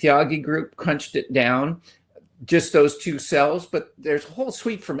of the Thiagi group crunched it down, just those two cells. But there's a whole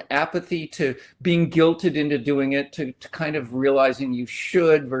suite from apathy to being guilted into doing it to kind of realizing you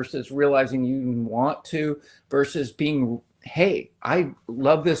should versus realizing you want to versus being, hey, I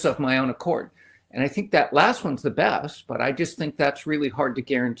love this of my own accord. And I think that last one's the best, but I just think that's really hard to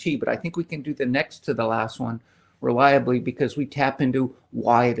guarantee. But I think we can do the next to the last one reliably because we tap into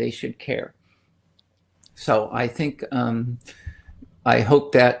why they should care. So I think, I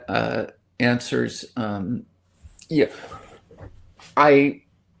hope that answers, yeah.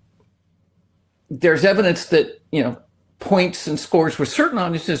 There's evidence that, points and scores with certain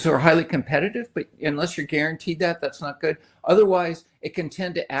audiences are highly competitive, but unless you're guaranteed that, that's not good. Otherwise, it can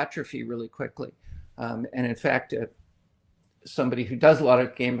tend to atrophy really quickly. And in fact, somebody who does a lot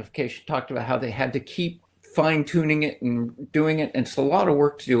of gamification talked about how they had to keep fine-tuning it and doing it, and it's a lot of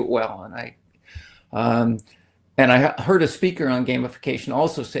work to do it well. And I heard a speaker on gamification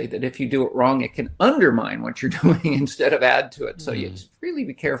also say that if you do it wrong, it can undermine what you're doing instead of add to it. So you just really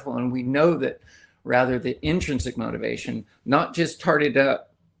be careful. And we know that rather the intrinsic motivation, not just targeted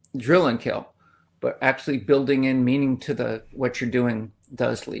up drill and kill, but actually building in meaning to what you're doing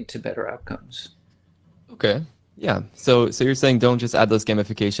does lead to better outcomes. Okay. Yeah. So you're saying don't just add those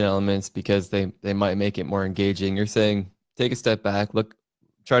gamification elements because they might make it more engaging. You're saying take a step back,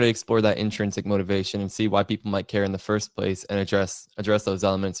 try to explore that intrinsic motivation and see why people might care in the first place and address those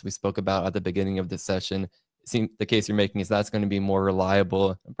elements we spoke about at the beginning of this session. The case you're making is that's going to be more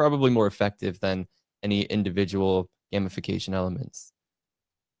reliable and probably more effective than any individual gamification elements.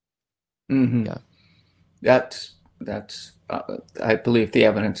 Mm-hmm. Yeah. That's I believe the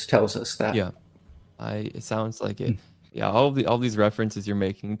evidence tells us that. Yeah. It sounds like it. Yeah, all these references you're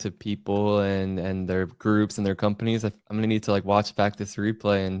making to people and their groups and their companies, I'm gonna need to watch back this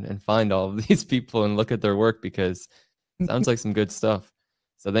replay and find all of these people and look at their work because it sounds like some good stuff.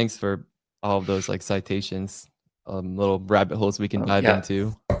 So thanks for all of those citations, little rabbit holes we can dive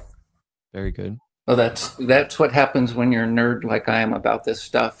into. Very good. Well, that's what happens when you're a nerd like I am about this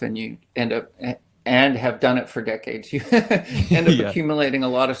stuff, and you end up and have done it for decades. You end up accumulating a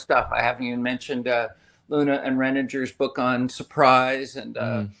lot of stuff. I haven't even mentioned Luna and Renninger's book on surprise and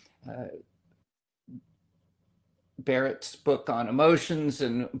Barrett's book on emotions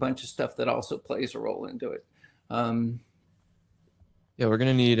and a bunch of stuff that also plays a role into it. Yeah, we're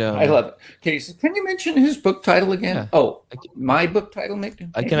gonna need. I love it. Casey, can you mention his book title again? Yeah. Oh, my book title, maybe?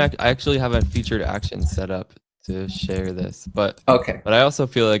 I actually have a featured action set up to share this, but okay. But I also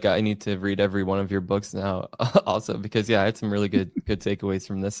feel like I need to read every one of your books now, also because I had some really good takeaways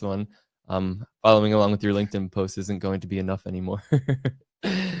from this one. Following along with your LinkedIn post isn't going to be enough anymore.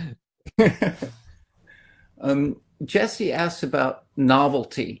 Jesse asks about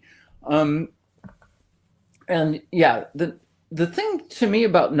novelty, and yeah, the thing to me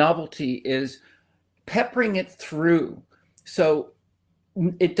about novelty is peppering it through. So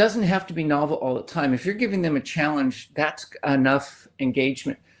it doesn't have to be novel all the time. If you're giving them a challenge, that's enough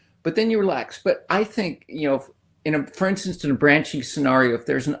engagement. But then you relax. But I think, for instance, in a branching scenario, if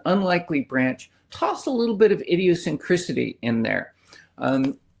there's an unlikely branch, toss a little bit of idiosyncrasy in there.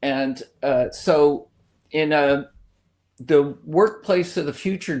 So in the workplace of the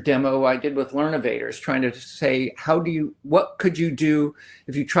future demo I did with Learnovators, trying to say, what could you do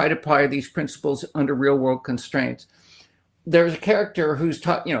if you try to apply these principles under real world constraints? There's a character who's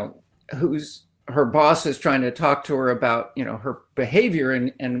who's her boss is trying to talk to her about, her behavior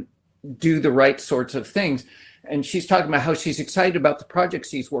and do the right sorts of things. And she's talking about how she's excited about the projects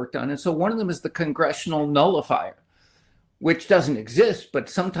she's worked on. And so one of them is the congressional nullifier, which doesn't exist, but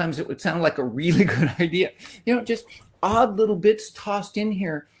sometimes it would sound like a really good idea. Just odd little bits tossed in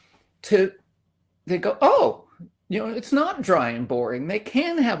here they go, oh, it's not dry and boring. They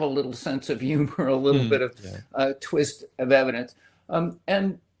can have a little sense of humor, a little bit of twist of evidence.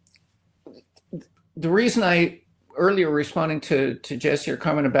 And the reason earlier responding to Jesse, your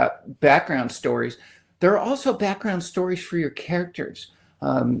comment about background stories, there are also background stories for your characters.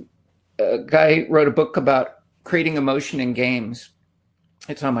 A guy wrote a book about creating emotion in games.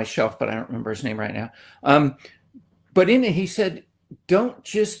 It's on my shelf, but I don't remember his name right now. But in it, he said, don't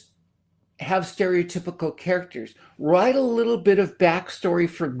just have stereotypical characters. Write a little bit of backstory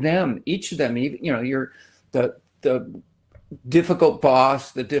for them, each of them. You're the difficult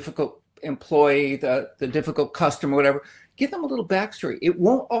boss, the difficult employee, the difficult customer, whatever. Give them a little backstory. It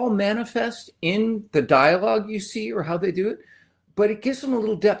won't all manifest in the dialogue you see or how they do it, but it gives them a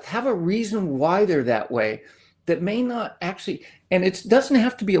little depth. Have a reason why they're that way that may not actually, and it doesn't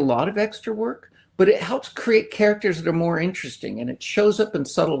have to be a lot of extra work, but it helps create characters that are more interesting, and it shows up in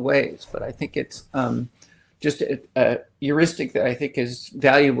subtle ways. But I think it's just a heuristic that I think is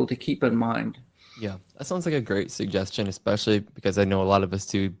valuable to keep in mind. Yeah, that sounds like a great suggestion, especially because I know a lot of us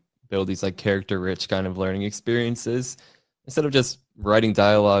do build these like character-rich kind of learning experiences. Instead of just writing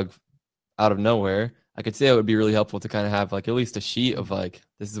dialogue out of nowhere, I could say it would be really helpful to kind of have like at least a sheet of like,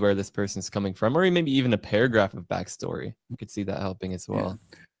 this is where this person's coming from, or maybe even a paragraph of backstory. You could see that helping as well.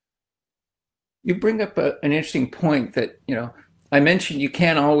 Yeah. You bring up an interesting point that, I mentioned you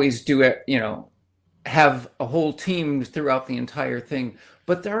can't always do it, have a whole team throughout the entire thing,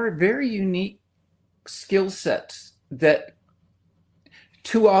 but there are very unique skill sets that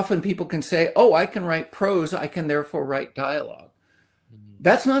too often people can say, oh, I can write prose, I can therefore write dialogue.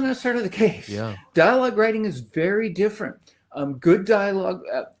 That's not necessarily the case. Yeah. Dialogue writing is very different. Good dialogue,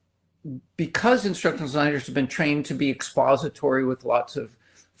 because instructional designers have been trained to be expository with lots of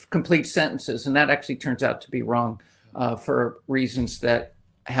complete sentences, and that actually turns out to be wrong for reasons that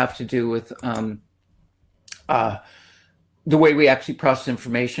have to do with the way we actually process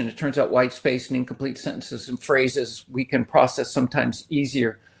information. It turns out white space and incomplete sentences and phrases we can process sometimes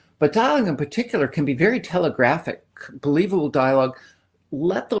easier. But dialogue in particular can be very telegraphic, believable dialogue.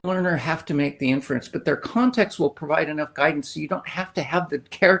 Let the learner have to make the inference, but their context will provide enough guidance so you don't have to have the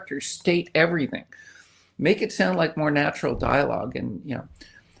characters state everything. Make it sound like more natural dialogue. And,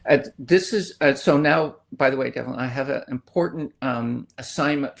 this is, so now, by the way, Devlin, I have an important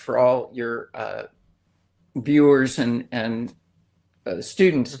assignment for all your viewers and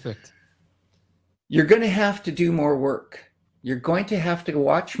students. Perfect. You're going to have to do more work. You're going to have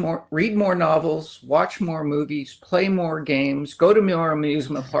to read more novels, watch more movies, play more games, go to more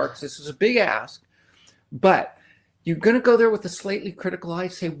amusement parks. This is a big ask, but you're going to go there with a slightly critical eye,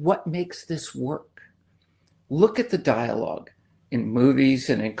 say, what makes this work? Look at the dialogue in movies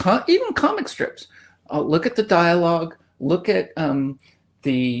and in even comic strips. Look at the dialogue, look at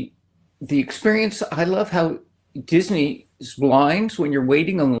the experience. I love how Disney's lines, when you're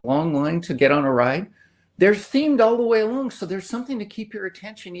waiting on a long line to get on a ride, they're themed all the way along. So there's something to keep your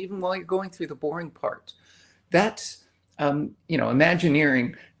attention even while you're going through the boring parts. That's,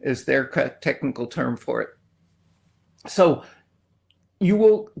 Imagineering is their technical term for it. So you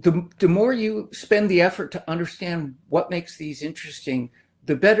will, the more you spend the effort to understand what makes these interesting,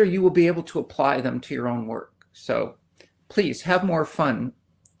 the better you will be able to apply them to your own work. So please have more fun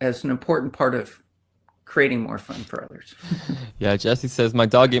as an important part of creating more fun for others. Yeah, Jesse says, my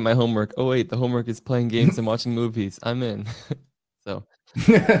dog ate my homework. Oh, wait, the homework is playing games and watching movies. I'm in. So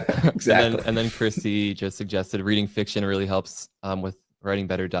exactly. And then Christy just suggested reading fiction really helps with writing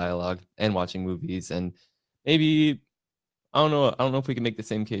better dialogue and watching movies. And maybe, I don't know if we can make the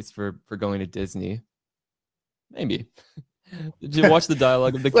same case for going to Disney. Maybe. Did you watch the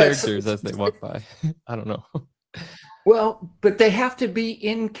dialogue of the characters as they walk by? I don't know. Well, but they have to be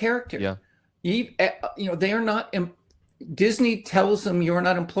in character. Yeah. They are not, Disney tells them you're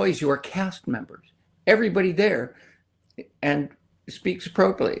not employees, you are cast members. Everybody there and speaks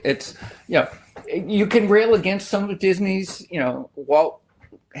appropriately. It's, you can rail against some of Disney's, Walt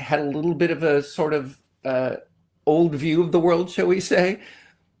had a little bit of a sort of old view of the world, shall we say.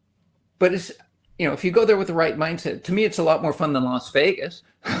 But it's, if you go there with the right mindset, to me, it's a lot more fun than Las Vegas.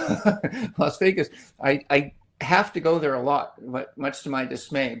 Las Vegas, I have to go there a lot, but much to my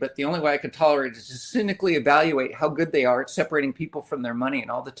dismay. But the only way I could tolerate it is to cynically evaluate how good they are at separating people from their money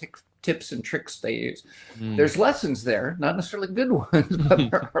and all the tips and tricks they use. There's lessons there, not necessarily good ones, but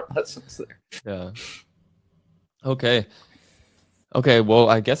there are lessons there. Yeah. Okay. Okay, well,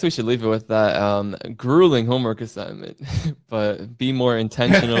 I guess we should leave it with that grueling homework assignment, but be more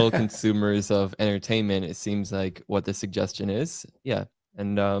intentional consumers of entertainment. It seems like what the suggestion is. Yeah.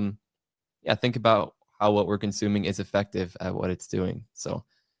 And yeah, think about how what we're consuming is effective at what it's doing. So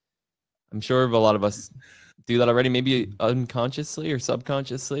I'm sure a lot of us do that already, maybe unconsciously or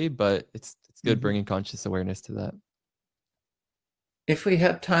subconsciously, but it's good bringing conscious awareness to that. If we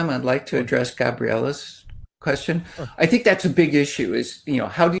have time, I'd like to address Gabriella's question. I think that's a big issue is,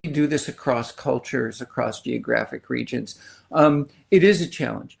 how do you do this across cultures, across geographic regions? It is a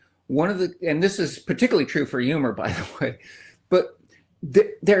challenge. And this is particularly true for humor, by the way, but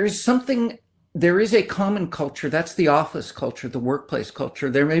there is a common culture. That's the office culture, the workplace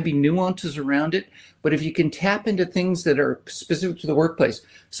culture. There may be nuances around it, but if you can tap into things that are specific to the workplace,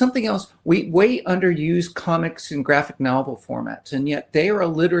 something else, we way underuse comics and graphic novel formats, and yet they are a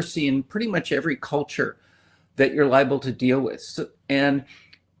literacy in pretty much every culture that you're liable to deal with. And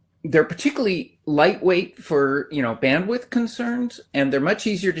they're particularly lightweight for, bandwidth concerns, and they're much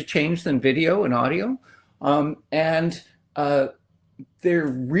easier to change than video and audio. They're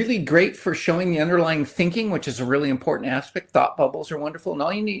really great for showing the underlying thinking, which is a really important aspect. Thought bubbles are wonderful. And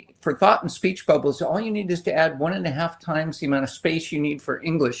all you need for thought and speech bubbles, all you need is to add 1.5 times the amount of space you need for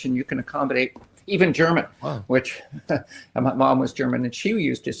English, and you can accommodate even German, which my mom was German, and she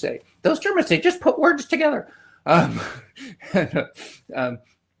used to say, those Germans, they just put words together.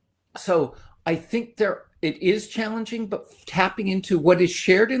 So I think it is challenging, but tapping into what is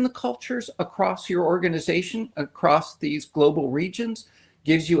shared in the cultures across your organization, across these global regions,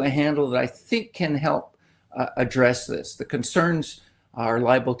 gives you a handle that I think can help address this. The concerns are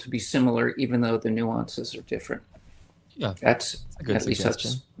liable to be similar, even though the nuances are different. Yeah, that's a good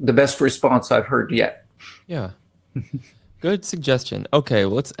suggestion. That's the best response I've heard yet. Yeah. Good suggestion. Okay,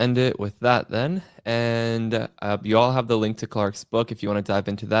 well, let's end it with that then. And you all have the link to Clark's book if you want to dive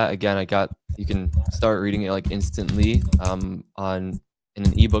into that. Again, you can start reading it like instantly in an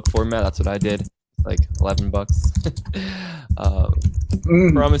ebook format. That's what I did. Like $11.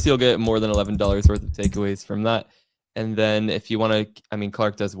 Promise you'll get more than $11 worth of takeaways from that. And then if you want to,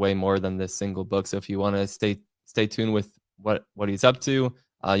 Clark does way more than this single book. So if you want to stay tuned with what he's up to,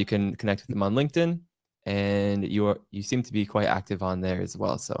 you can connect with him on LinkedIn. And you seem to be quite active on there as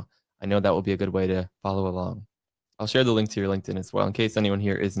well. So I know that will be a good way to follow along. I'll share the link to your LinkedIn as well in case anyone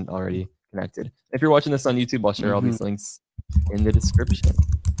here isn't already connected. If you're watching this on YouTube, I'll share all these links in the description.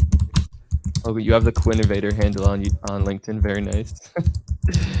 Oh, you have the Quinnovator handle on LinkedIn. Very nice.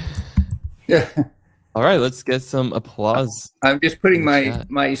 Yeah. All right, let's get some applause. I'm just putting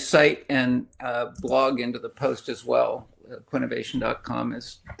my site and blog into the post as well. Quinnovation.com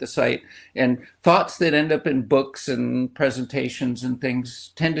is the site, and thoughts that end up in books and presentations and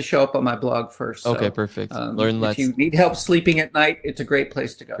things tend to show up on my blog first. Okay, so, perfect. If you need help sleeping at night, it's a great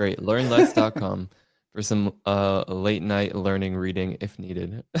place to go. Great. LearnLess.com for some late night learning reading if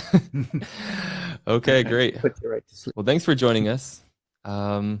needed. Okay, great. Put you right to sleep. Well, thanks for joining us.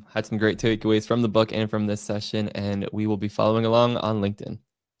 Had some great takeaways from the book and from this session, and we will be following along on LinkedIn.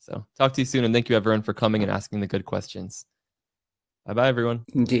 So talk to you soon, and thank you everyone for coming and asking the good questions. Bye-bye, everyone.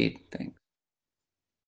 Indeed. Thanks.